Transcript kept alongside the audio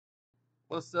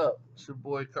What's up? It's your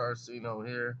boy Carcino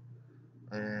here.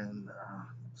 And,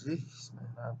 jeez,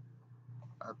 man,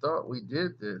 I thought we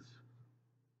did this,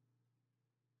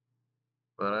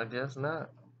 but I guess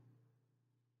not.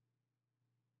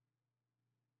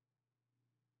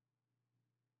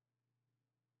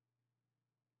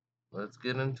 Let's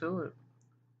get into it.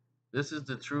 This is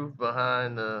the truth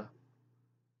behind the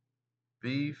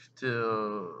beef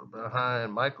to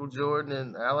behind Michael Jordan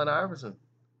and Allen Iverson.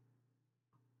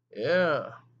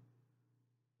 Yeah,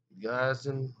 you guys,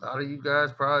 and a lot of you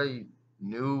guys probably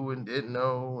knew and didn't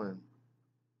know. And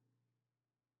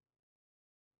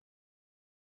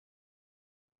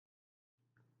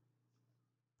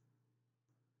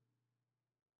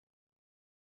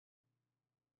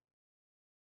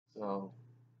so,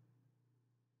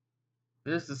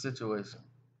 here's the situation.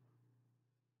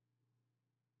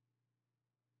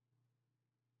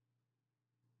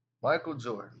 Michael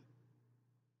Jordan,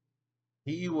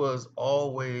 he was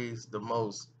always the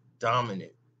most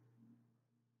dominant.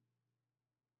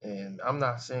 And I'm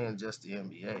not saying just the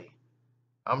NBA.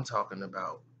 I'm talking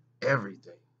about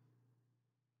everything.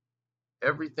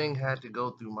 Everything had to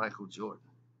go through Michael Jordan.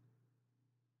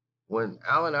 When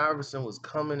Allen Iverson was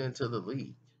coming into the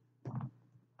league,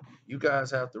 you guys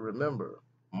have to remember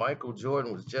Michael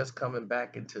Jordan was just coming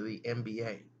back into the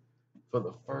NBA for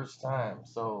the first time.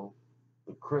 So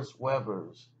the Chris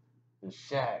Webbers, the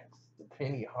Shaqs, the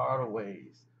Penny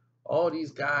Hardaways, all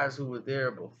these guys who were there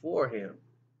before him,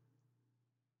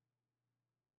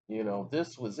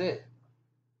 this was it.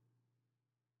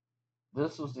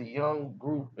 This was the young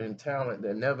group and talent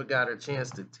that never got a chance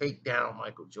to take down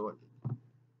Michael Jordan.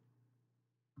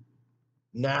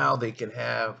 Now they can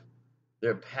have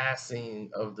their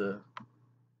passing of the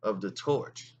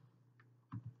torch,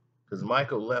 because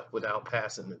Michael left without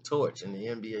passing the torch, and the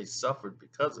NBA suffered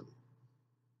because of it.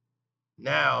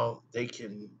 Now they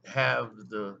can have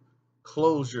the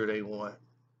closure they want,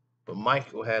 but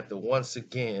Michael had to once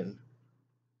again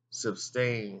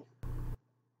sustain.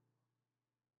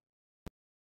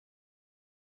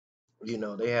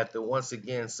 They had to once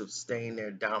again sustain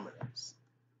their dominance.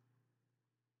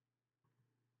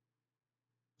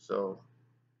 So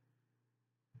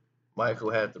Michael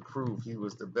had to prove he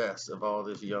was the best of all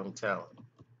this young talent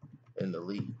in the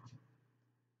league.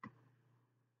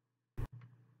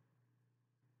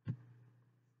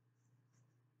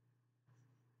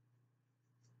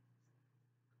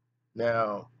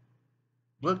 Now,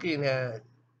 looking at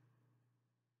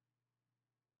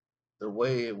the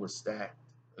way it was stacked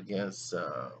against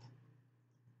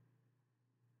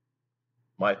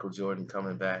Michael Jordan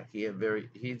coming back,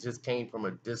 he just came from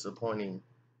a disappointing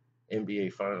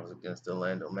NBA Finals against the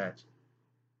Orlando Magic.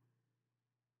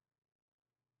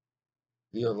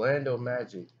 The Orlando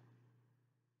Magic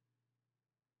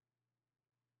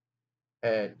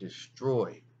had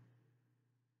destroyed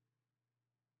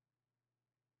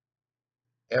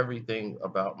everything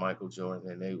about Michael Jordan,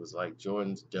 and they was like,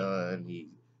 Jordan's done.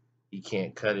 He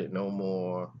can't cut it no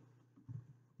more.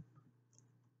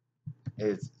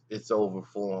 It's over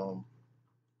for him.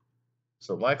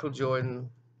 So Michael Jordan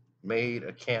made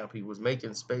a camp. He was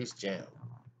making Space Jam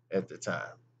at the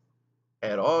time.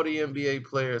 Had all the NBA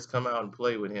players come out and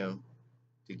play with him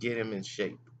to get him in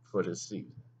shape for the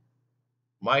season.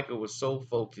 Michael was so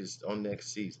focused on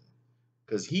next season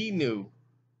because he knew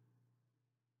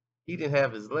he didn't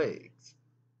have his legs.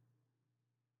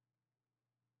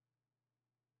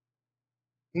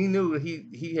 He knew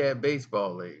he had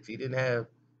baseball legs.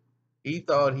 He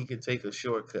thought he could take a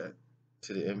shortcut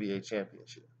to the NBA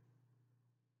championship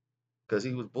because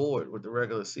he was bored with the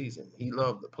regular season. He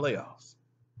loved the playoffs,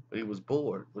 but he was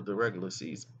bored with the regular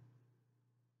season.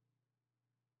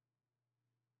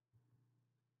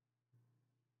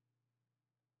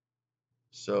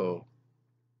 So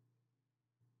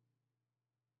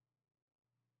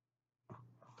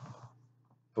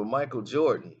for Michael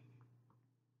Jordan,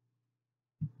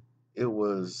 it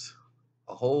was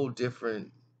a whole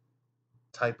different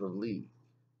type of league.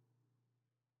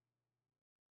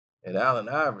 And Allen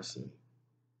Iverson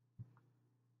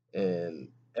and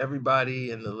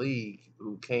everybody in the league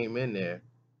who came in there,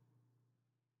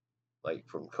 like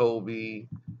from Kobe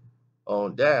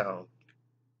on down,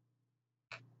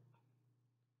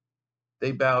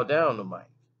 they bowed down to Mike.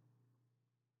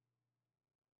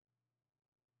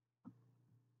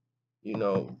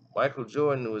 Michael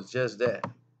Jordan was just that.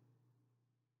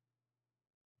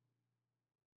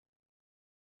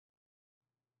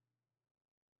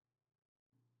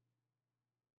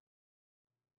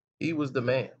 He was the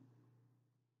man.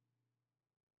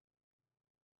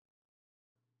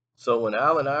 So when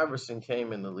Allen Iverson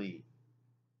came in the league,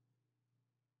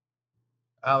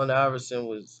 Allen Iverson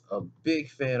was a big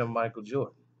fan of Michael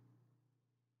Jordan.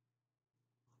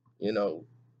 You know,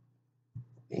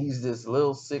 he's this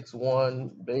little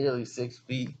 6'1", barely 6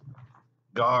 feet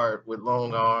guard with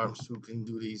long arms who can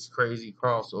do these crazy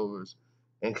crossovers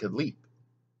and could leap.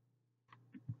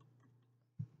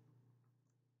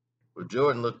 But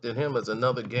Jordan looked at him as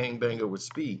another gangbanger with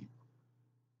speed.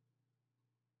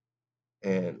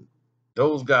 And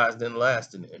those guys didn't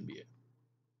last in the NBA.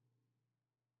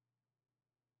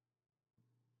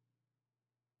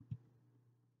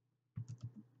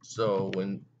 So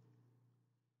when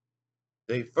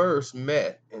they first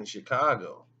met in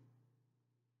Chicago,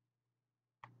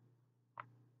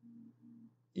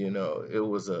 it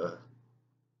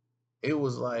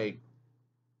was like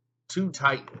two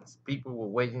titans. People were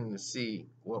waiting to see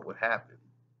what would happen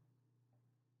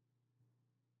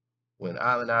when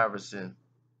Allen Iverson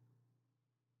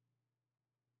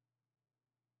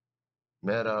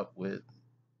met up with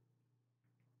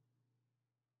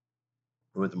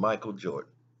Michael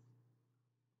Jordan.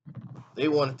 They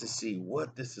wanted to see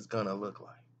what this is gonna look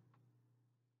like.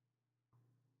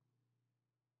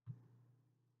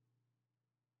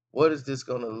 What is this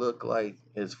gonna look like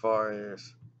as far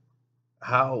as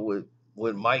how would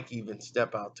Mike even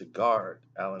step out to guard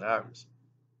Allen Iverson?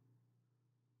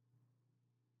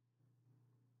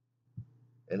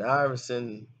 And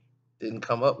Iverson didn't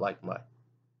come up like Mike.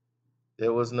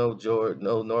 There was no Jordan,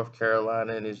 no North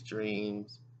Carolina in his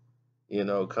dreams,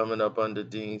 coming up under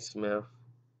Dean Smith.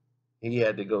 He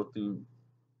had to go through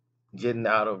getting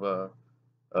out of a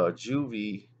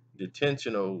juvie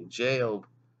detentional jail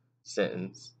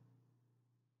sentence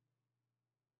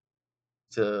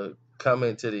to come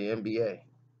into the NBA.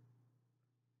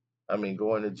 I mean,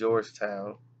 going to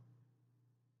Georgetown,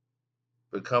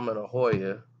 becoming a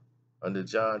Hoya under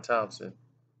John Thompson,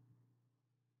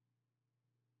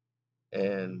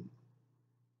 and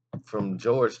from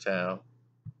Georgetown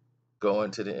going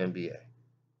to the NBA.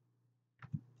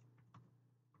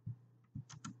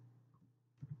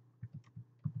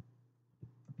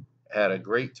 Had a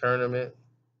great tournament,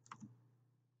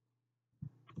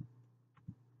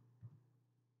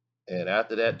 and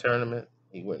after that tournament,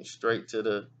 he went straight to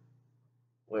the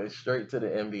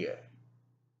NBA.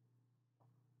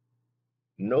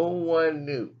 No one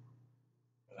knew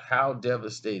how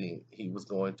devastating he was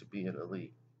going to be in the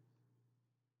league.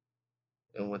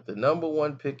 And with the number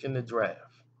one pick in the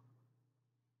draft,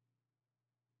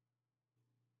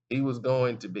 he was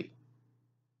going to be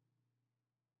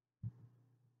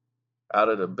out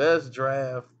of the best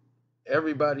draft.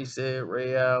 Everybody said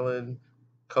Ray Allen,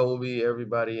 Kobe,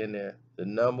 everybody in there. The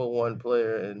number one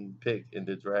player and pick in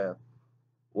the draft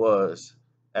was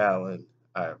Allen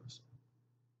Iverson.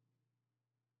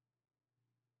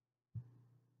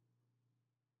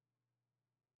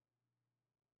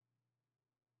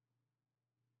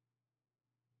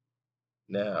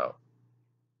 Now,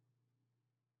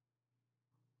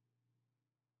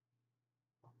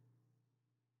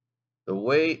 the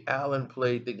way Allen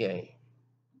played the game,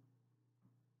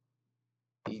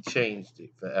 he changed it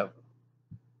forever.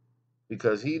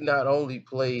 Because he not only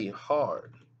played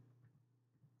hard,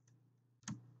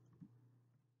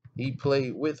 he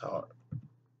played with heart.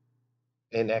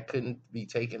 And that couldn't be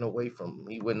taken away from him.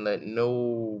 He wouldn't let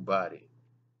nobody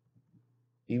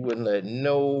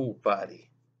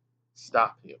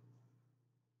stop him.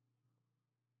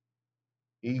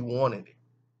 He wanted it.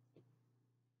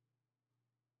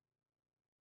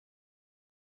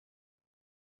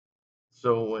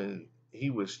 So when he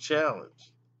was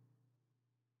challenged,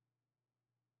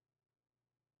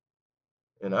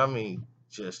 and I mean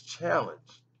just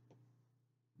challenged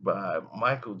by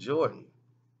Michael Jordan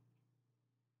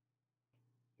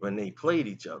when they played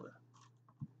each other,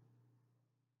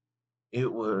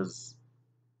 it was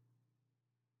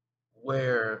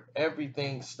where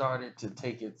everything started to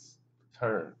take its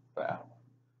turn for Allen.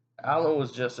 Allen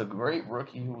was just a great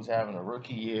rookie who was having a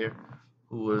rookie year,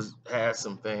 had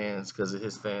some fans because of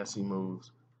his fancy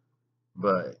moves.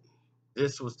 But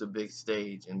this was the big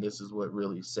stage, and this is what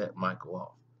really set Michael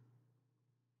off.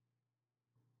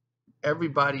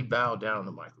 Everybody bowed down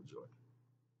to Michael Jordan,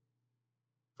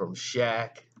 from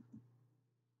Shaq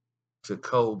to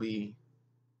Kobe.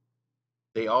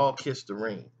 They all kissed the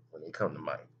ring when they come to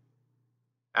Mike.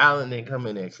 Allen didn't come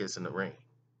in there kissing the ring.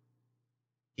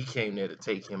 He came there to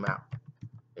take him out.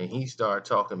 And he started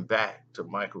talking back to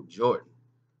Michael Jordan.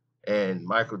 And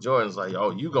Michael Jordan's like,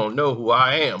 oh, you gonna know who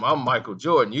I am. I'm Michael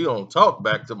Jordan. You don't talk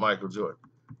back to Michael Jordan.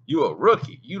 You a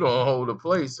rookie. You don't hold a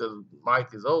place as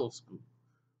Mike is old school.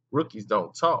 Rookies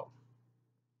don't talk.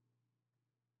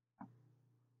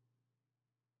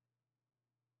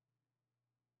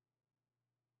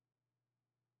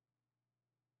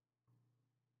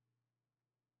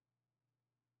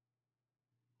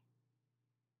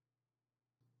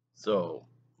 So,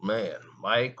 man,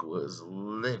 Mike was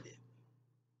livid,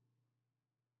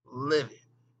 livid.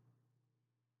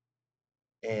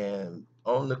 And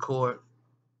on the court,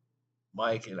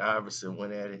 Mike and Iverson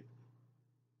went at it.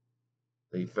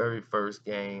 The very first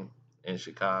game in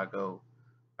Chicago,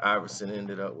 Iverson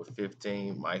ended up with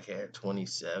 15. Mike had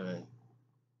 27.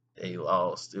 They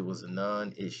lost. It was a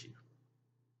non-issue.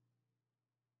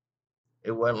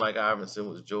 It wasn't like Iverson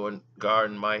was Jordan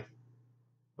guarding Mike,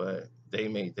 but they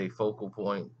made their focal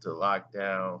point to lock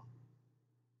down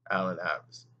Allen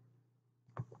Iverson.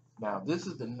 Now, this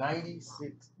is the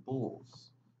 96 Bulls.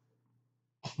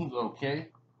 Okay?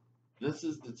 This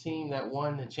is the team that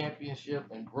won the championship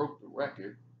and broke the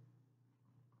record,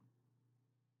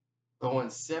 going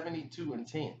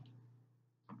 72-10.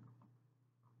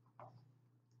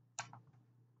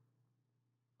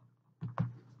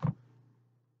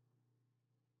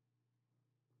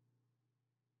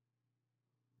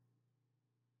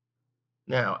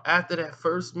 Now, after that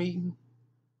first meeting,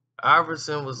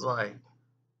 Iverson was like,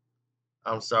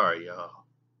 I'm sorry, y'all.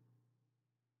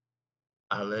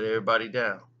 I let everybody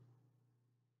down.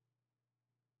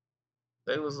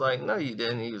 They was like, no, you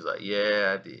didn't. He was like,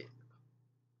 yeah, I did.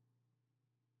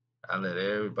 I let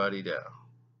everybody down.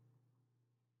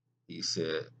 He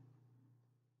said,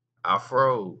 I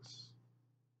froze.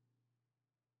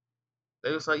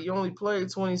 They was like, you only played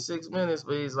 26 minutes,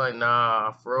 but he's like, nah,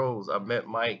 I froze. I met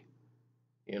Mike,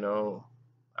 you know,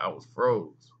 I was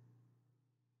froze.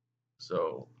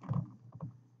 So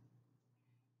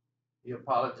he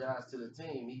apologized to the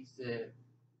team. He said,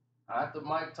 after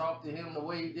Mike talked to him the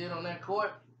way he did on that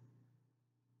court,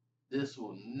 this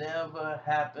will never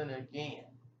happen again.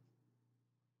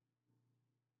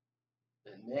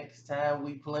 The next time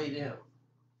we play them,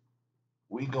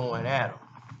 we going at them.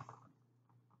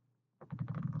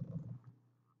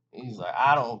 He's like,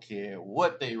 I don't care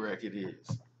what their record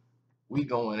is. We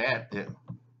going at them.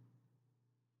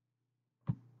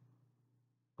 And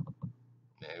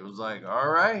it was like, all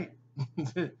right.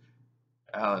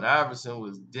 Allen Iverson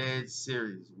was dead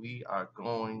serious. We are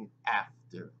going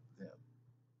after them.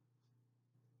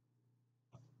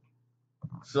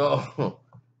 So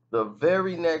the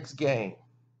very next game,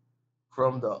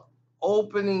 from the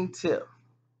opening tip,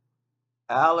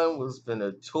 Allen was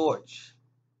finna torch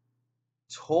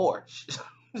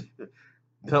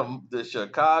the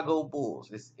Chicago Bulls.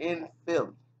 It's in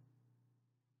Philly.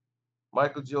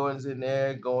 Michael Jordan's in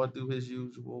there going through his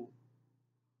usual,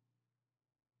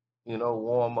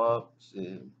 warm ups.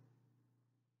 And,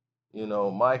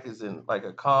 Mike is in like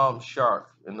a calm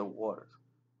shark in the water.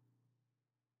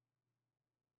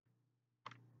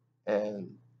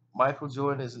 And Michael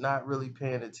Jordan is not really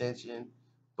paying attention,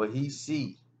 but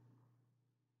he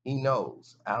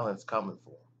knows Allen's coming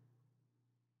for him.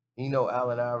 He know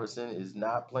Allen Iverson is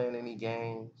not playing any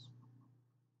games.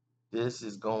 This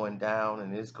is going down,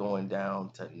 and it's going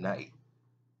down tonight.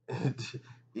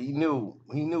 He knew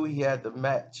he had to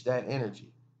match that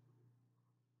energy.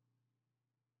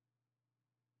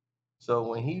 So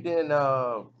when he didn't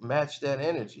match that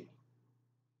energy,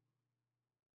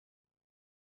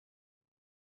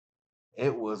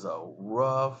 it was a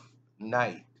rough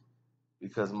night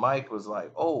because Mike was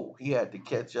like, oh, he had to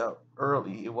catch up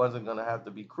early. It wasn't going to have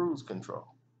to be cruise control.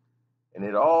 And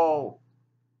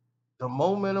the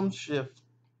momentum shift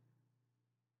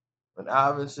when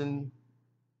Iverson,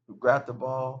 who grabbed the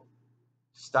ball,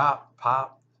 stopped,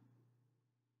 popped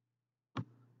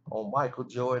on Michael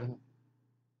Jordan,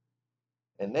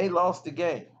 and they lost the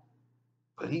game.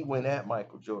 But he went at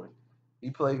Michael Jordan. He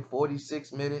played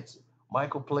 46 minutes.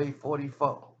 Michael played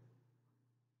 44.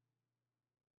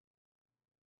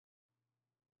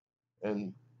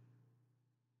 And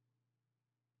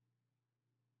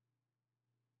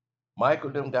Michael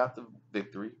them got the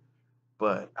victory,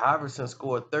 but Iverson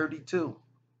scored 32.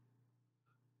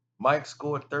 Mike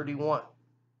scored 31.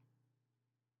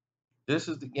 This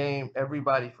is the game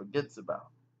everybody forgets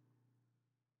about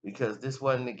because this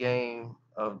wasn't the game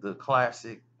of the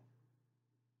classic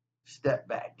step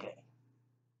back game.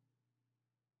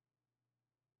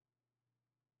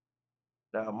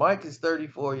 Now, Mike is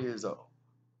 34 years old.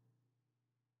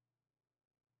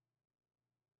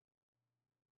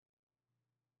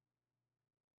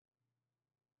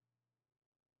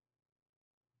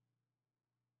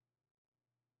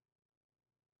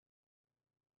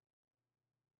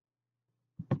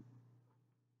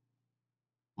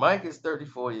 Mike is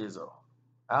 34 years old.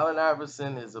 Allen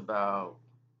Iverson is about,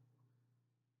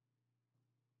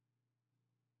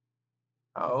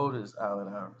 how old is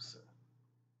Allen Iverson?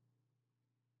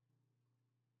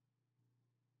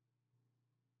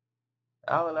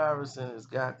 Allen Iverson has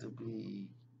got to be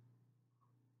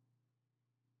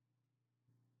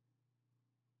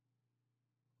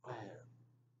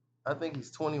I think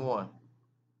he's 21.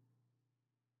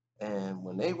 And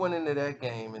when they went into that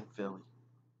game in Philly,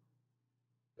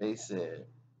 they said,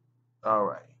 all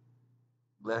right,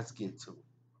 let's get to it.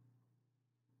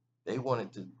 They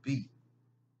wanted to beat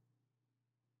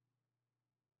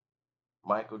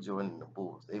Michael Jordan and the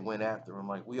Bulls. They went after him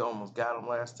like we almost got him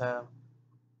last time.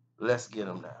 Let's get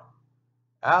him now.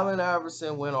 Allen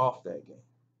Iverson went off that game.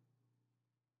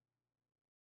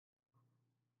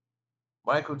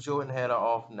 Michael Jordan had an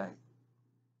off night.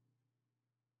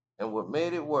 And what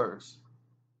made it worse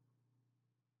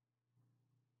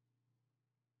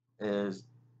is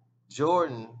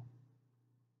Jordan,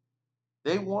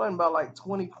 they won by like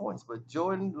 20 points, but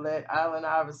Jordan let Allen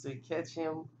Iverson catch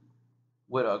him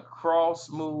with a cross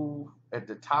move at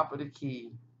the top of the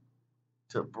key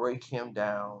to break him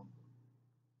down.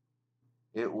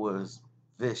 It was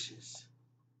vicious.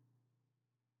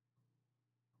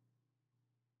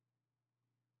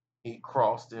 He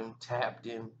crossed him, tapped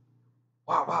him.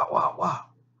 Wow, wow, wow, wow.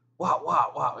 Wow,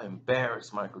 wow, wow.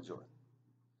 Embarrassed Michael Jordan.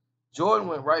 Jordan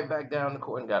went right back down the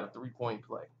court and got a 3-point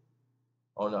play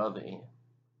on the other end.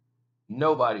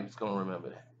 Nobody was going to remember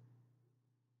that.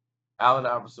 Allen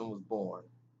Iverson was born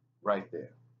right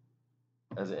there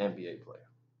as an NBA player.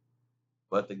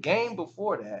 But the game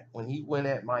before that, when he went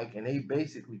at Mike and they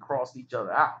basically crossed each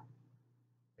other out,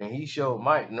 and he showed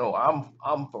Mike, no,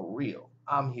 I'm for real.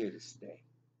 I'm here to stay.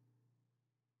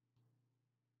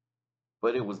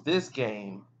 But it was this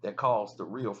game that caused the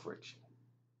real friction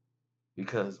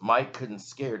because Mike couldn't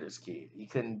scare this kid. He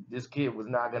couldn't. This kid was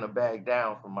not going to back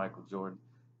down from Michael Jordan.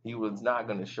 He was not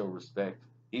going to show respect.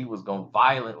 He was going to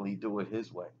violently do it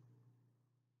his way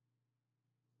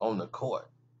on the court,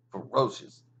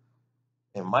 ferocious.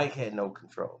 And Mike had no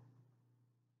control.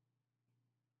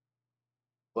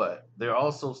 But they're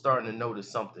also starting to notice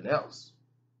something else.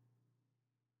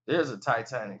 There's a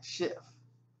titanic shift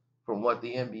from what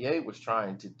the NBA was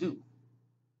trying to do.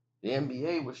 The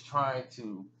NBA was trying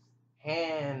to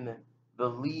hand the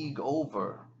league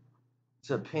over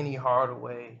to Penny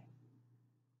Hardaway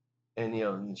and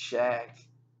and Shaq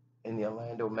and the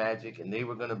Orlando Magic, and they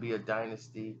were going to be a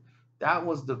dynasty. That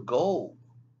was the goal.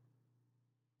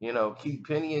 Keep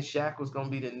Penny and Shaq was going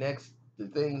to be the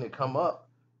thing to come up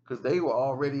because they were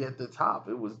already at the top.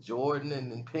 It was Jordan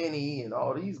and Penny and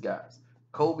all these guys.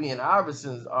 Kobe and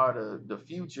Iverson are the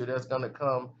future that's going to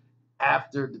come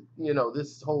after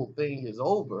this whole thing is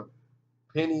over.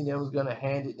 Penny then was going to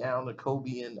hand it down to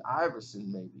Kobe and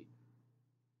Iverson maybe.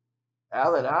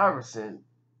 Allen Iverson,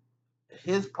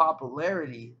 his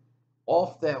popularity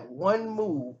off that one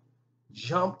move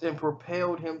jumped and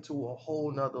propelled him to a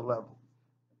whole nother level.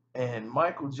 And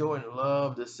Michael Jordan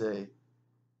loved to say,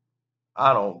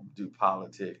 I don't do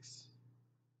politics.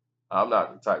 I'm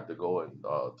not the type to go and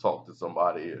talk to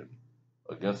somebody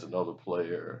against another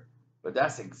player. But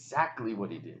that's exactly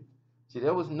what he did. See,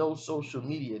 there was no social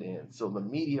media then, so the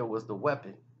media was the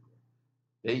weapon.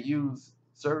 They used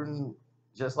certain,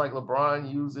 just like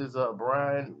LeBron uses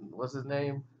Brian, what's his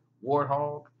name,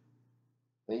 Warthog.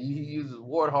 And he uses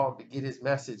Warthog to get his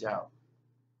message out.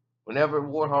 Whenever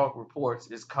Warthog reports,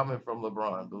 it's coming from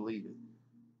LeBron, believe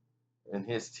it, and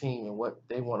his team and what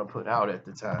they want to put out at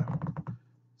the time.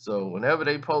 So whenever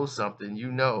they post something,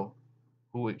 you know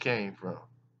who it came from.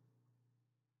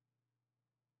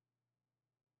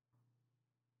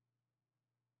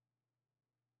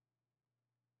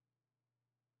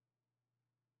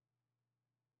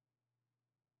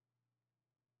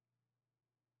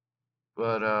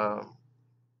 But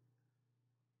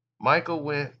Michael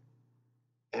went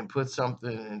and put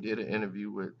something and did an interview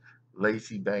with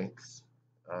Lacey Banks.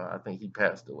 I think he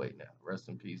passed away now. Rest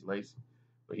in peace, Lacey.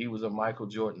 But he was a Michael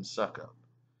Jordan suck up.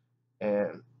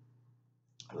 And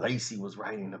Lacey was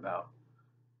writing about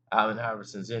Allen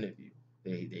Iverson's interview.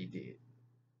 They did.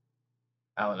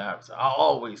 Allen Iverson, I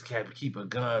always keep a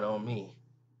gun on me.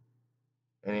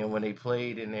 And then when they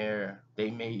played in there,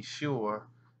 they made sure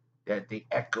that they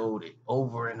echoed it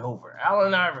over and over.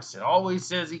 Allen Iverson always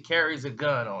says he carries a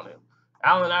gun on him.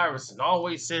 Allen Iverson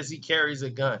always says he carries a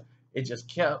gun. It just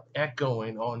kept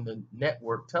echoing on the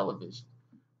network television.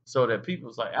 So that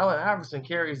people's like, Allen Iverson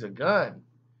carries a gun,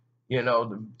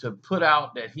 to put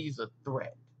out that he's a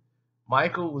threat.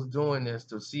 Michael was doing this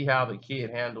to see how the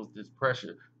kid handles this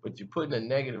pressure, but you're putting a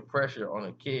negative pressure on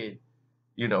a kid,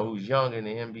 who's young in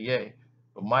the NBA.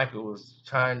 But Michael was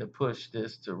trying to push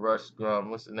this to what's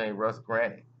the name, Russ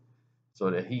Granite, so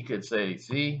that he could say,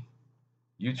 see,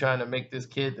 you trying to make this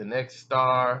kid the next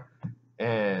star,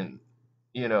 and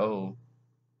you know,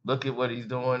 look at what he's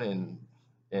doing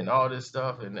and all this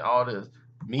stuff and all this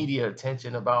media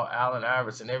attention about Allen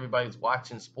Iverson. Everybody's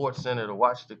watching Sports Center to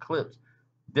watch the clips.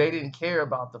 They didn't care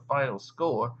about the final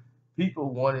score.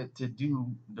 People wanted to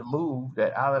do the move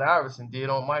that Allen Iverson did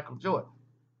on Michael Jordan.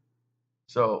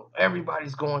 So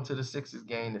everybody's going to the Sixers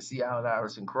game to see Allen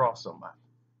Iverson cross somebody.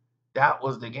 That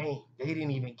was the game. They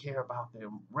didn't even care about their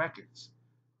records.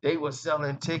 They were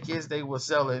selling tickets, they were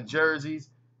selling jerseys,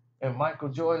 and Michael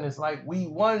Jordan is like, we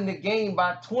won the game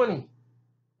by 20.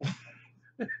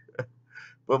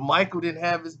 But Michael didn't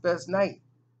have his best night.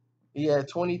 He had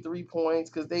 23 points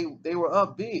because they were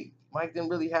up big. Mike didn't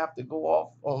really have to go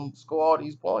off on score all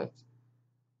these points.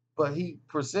 But he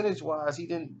percentage wise, he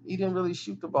didn't really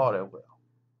shoot the ball that well.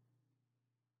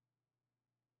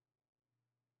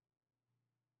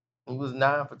 He was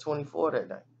 9 for 24 that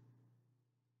night.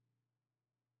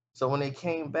 So when they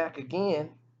came back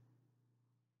again,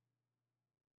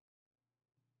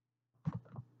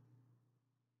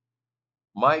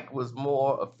 Mike was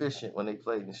more efficient when they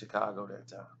played in Chicago that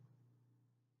time.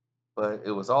 But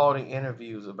it was all the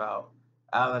interviews about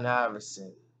Allen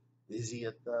Iverson. Is he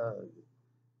a thug?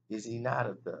 Is he not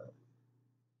a thug?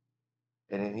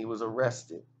 And then he was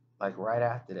arrested, like right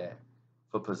after that,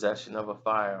 for possession of a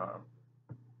firearm.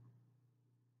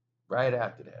 Right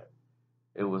after that.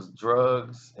 It was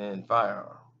drugs and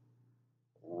firearm.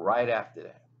 Right after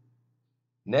that.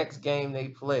 Next game they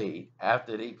played,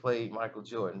 after they played Michael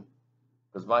Jordan,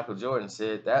 because Michael Jordan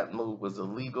said that move was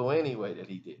illegal anyway that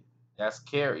he did. That's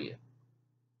carrying.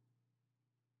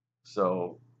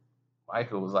 So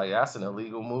Michael was like, that's an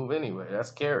illegal move anyway.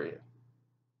 That's carrying.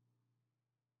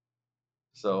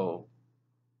 So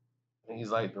he's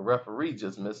like, the referee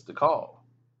just missed the call.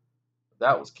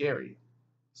 That was carrying.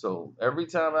 So every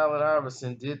time Allen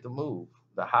Iverson did the move,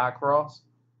 the high cross,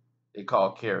 they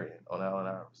called carrying on Allen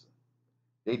Iverson.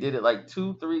 They did it like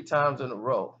 2, 3 times in a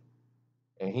row.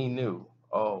 And he knew,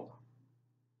 oh,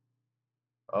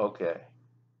 okay,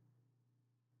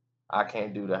 I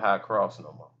can't do the high cross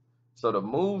no more. So the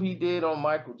move he did on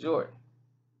Michael Jordan,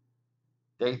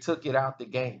 they took it out the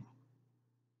game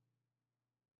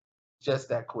just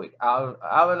that quick.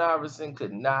 Allen Iverson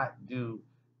could not do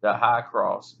the high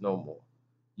cross no more.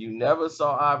 You never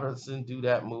saw Iverson do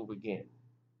that move again.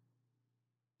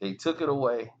 They took it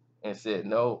away and said,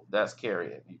 no, that's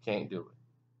carrying. You can't do it.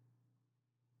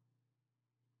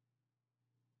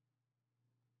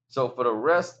 So for the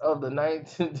rest of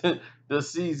the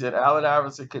season, Allen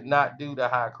Iverson could not do the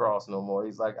high cross no more.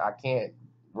 He's like, I can't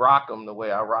rock them the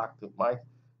way I rocked them, Mike.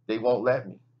 They won't let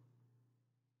me.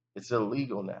 It's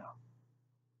illegal now.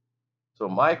 So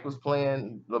Mike was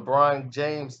playing LeBron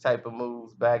James type of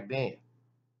moves back then.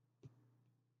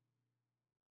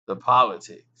 The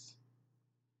politics.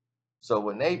 So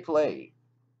when they played,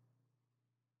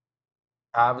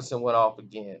 Iverson went off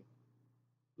again,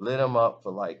 lit him up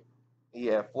for like, he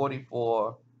had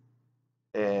 44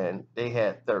 and they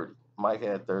had 30. Mike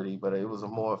had 30, but it was a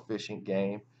more efficient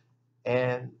game.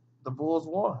 And the Bulls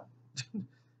won.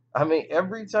 I mean,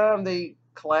 every time they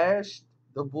clashed,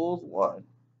 the Bulls won.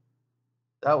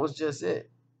 That was just it.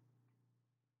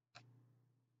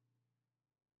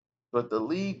 But the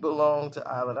league belonged to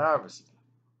Allen Iverson.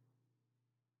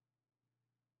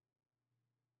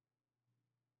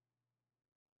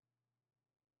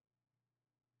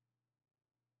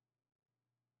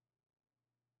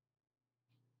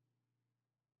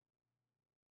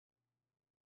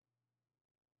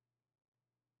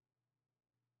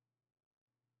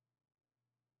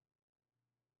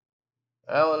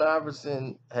 Allen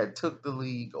Iverson had took the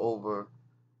league over.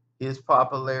 His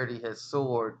popularity had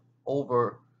soared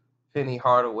over Penny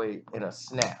Hardaway in a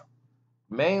snap,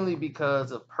 mainly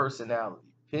because of personality.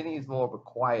 Penny's more of a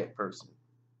quiet person.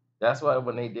 That's why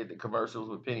when they did the commercials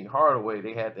with Penny Hardaway,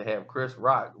 they had to have Chris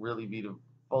Rock really be the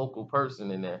focal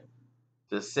person in there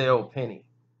to sell Penny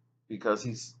because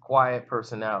he's quiet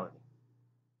personality,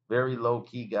 very low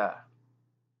key guy.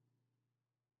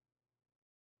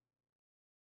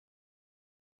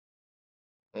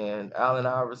 And Allen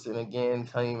Iverson again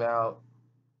came out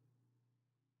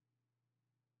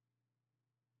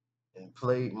and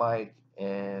played Mike,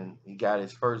 and he got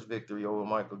his first victory over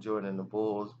Michael Jordan and the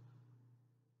Bulls.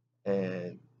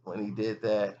 And when he did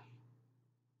that,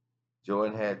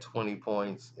 Jordan had 20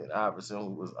 points, and Iverson,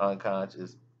 who was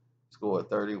unconscious, scored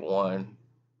 31.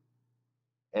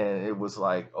 And it was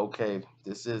like, okay,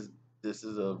 this is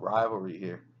a rivalry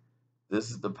here.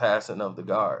 This is the passing of the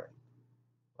guard.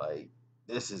 Like,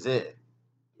 this is it.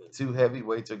 The two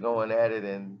heavyweights are going at it,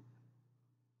 and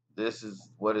this is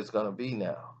what it's gonna be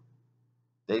now.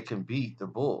 They can beat the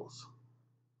Bulls.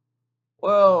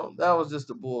 Well, that was just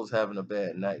the Bulls having a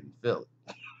bad night in Philly.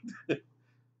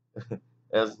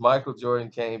 As Michael Jordan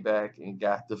came back and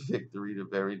got the victory the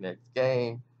very next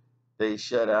game, they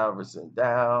shut Iverson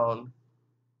down.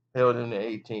 held him to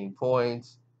 18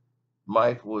 points.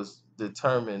 Mike was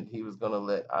determined he was going to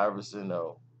let Iverson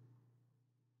know,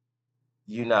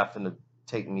 you're not going to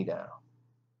take me down.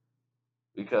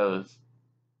 Because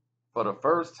for the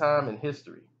first time in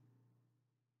history,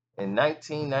 in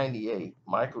 1998,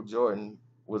 Michael Jordan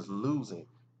was losing.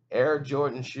 Air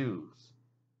Jordan shoes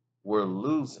were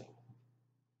losing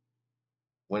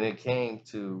when it came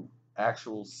to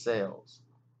actual sales.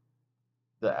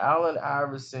 The Allen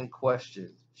Iverson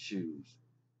Question shoes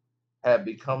had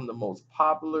become the most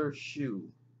popular shoe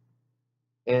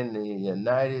in the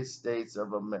United States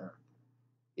of America.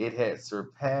 It had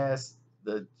surpassed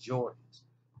the Jordans.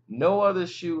 No other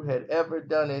shoe had ever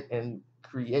done it in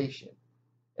creation.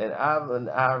 And Allen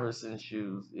Iverson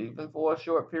shoes, even for a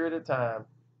short period of time,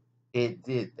 it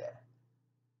did that.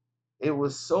 It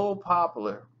was so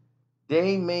popular,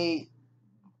 they made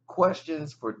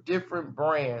questions for different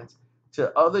brands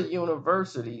to other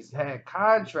universities, had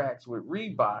contracts with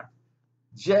Reebok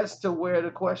just to wear the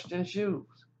question shoes.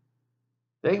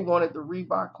 They wanted the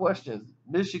Reebok questions.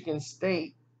 Michigan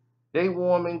State, they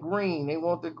wore them in green. They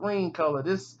want the green color.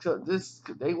 This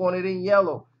they want it in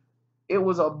yellow. It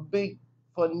was a big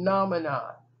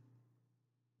phenomenon.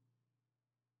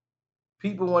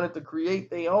 People wanted to create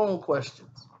their own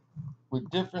questions with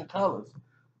different colors.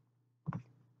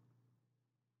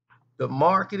 The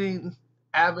marketing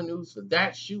avenues for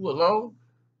that shoe alone,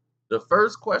 the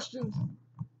first questions,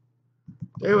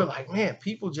 they were like, man,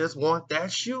 people just want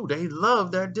that shoe. They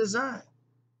love that design.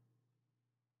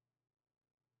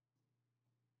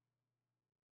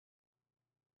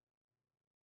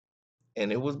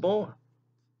 And it was born.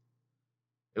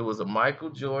 It was a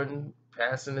Michael Jordan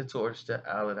passing the torch to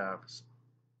Allen Iverson.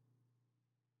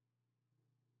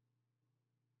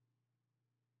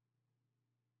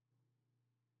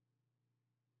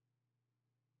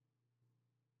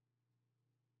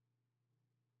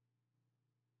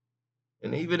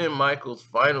 And even in Michael's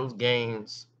finals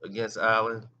games against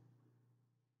Allen,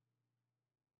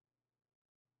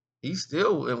 he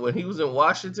still, and when he was in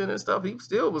Washington and stuff, he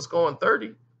still was scoring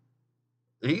 30.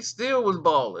 He still was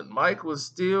balling. Mike was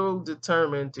still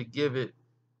determined to give it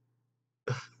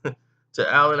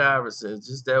to Allen Iverson. It's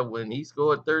just that when he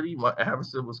scored 30,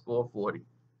 Iverson would score 40.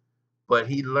 But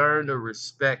he learned to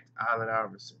respect Allen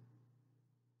Iverson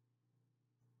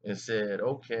and said,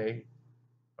 okay,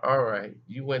 all right,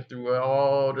 you went through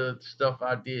all the stuff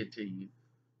I did to you.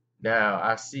 Now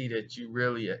I see that you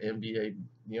really an NBA,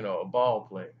 a ball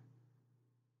player,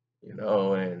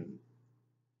 and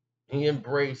he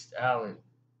embraced Allen.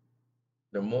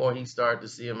 The more he started to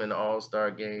see him in the All-Star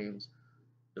games,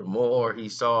 the more he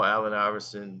saw Allen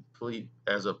Iverson play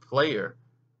as a player,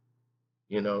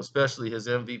 especially his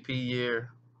MVP year,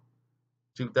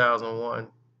 2001,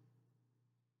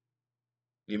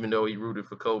 even though he rooted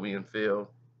for Kobe and Phil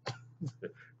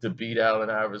to beat Allen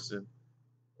Iverson.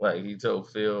 Like he told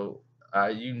Phil,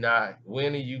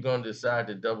 when are you going to decide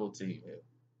to double team him?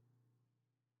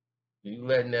 You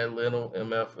letting that little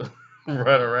MF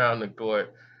run around the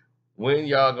court. When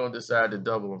y'all going to decide to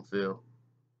double him, Phil?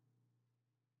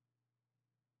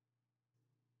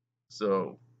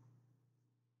 So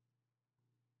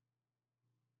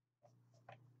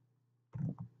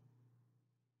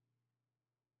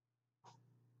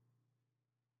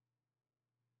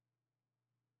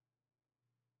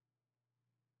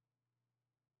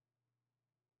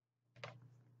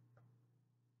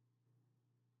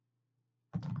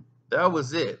that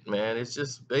was it, man. It's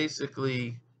just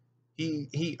basically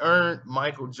he earned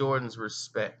Michael Jordan's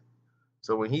respect.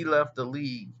 So when he left the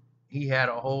league, he had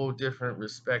a whole different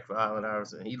respect for Allen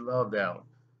Iverson. He loved Allen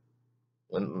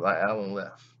when Allen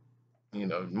left.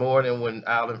 More than when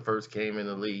Allen first came in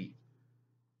the league.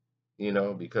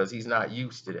 Because he's not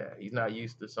used to that. He's not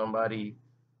used to somebody,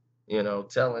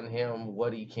 telling him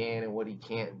what he can and what he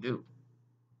can't do.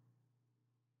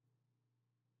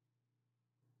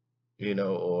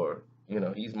 Or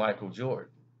he's Michael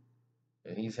Jordan,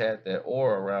 and he's had that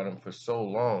aura around him for so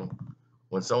long.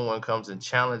 When someone comes and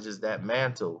challenges that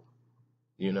mantle,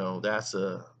 that's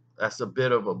a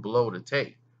bit of a blow to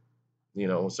take.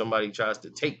 When somebody tries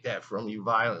to take that from you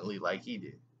violently like he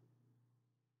did.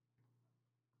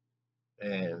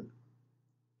 And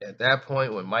at that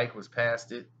point, when Mike was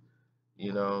past it,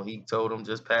 he told him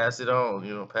just pass it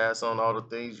on, pass on all the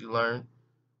things you learned.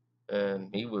 And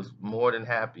he was more than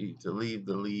happy to leave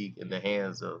the league in the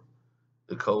hands of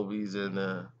the Kobe's and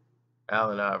the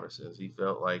Allen Iversons. He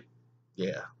felt like,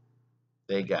 yeah,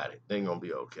 they got it. They're going to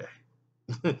be okay.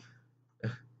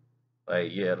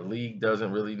 Like, yeah, the league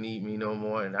doesn't really need me no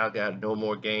more, and I got no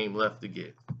more game left to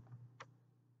get.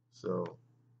 So,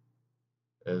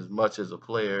 as much as a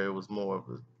player, it was more of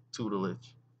a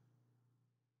tutelage.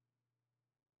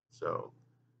 So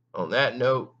on that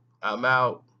note, I'm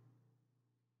out.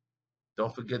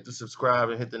 Don't forget to subscribe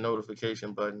and hit the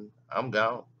notification button. I'm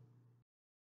gone.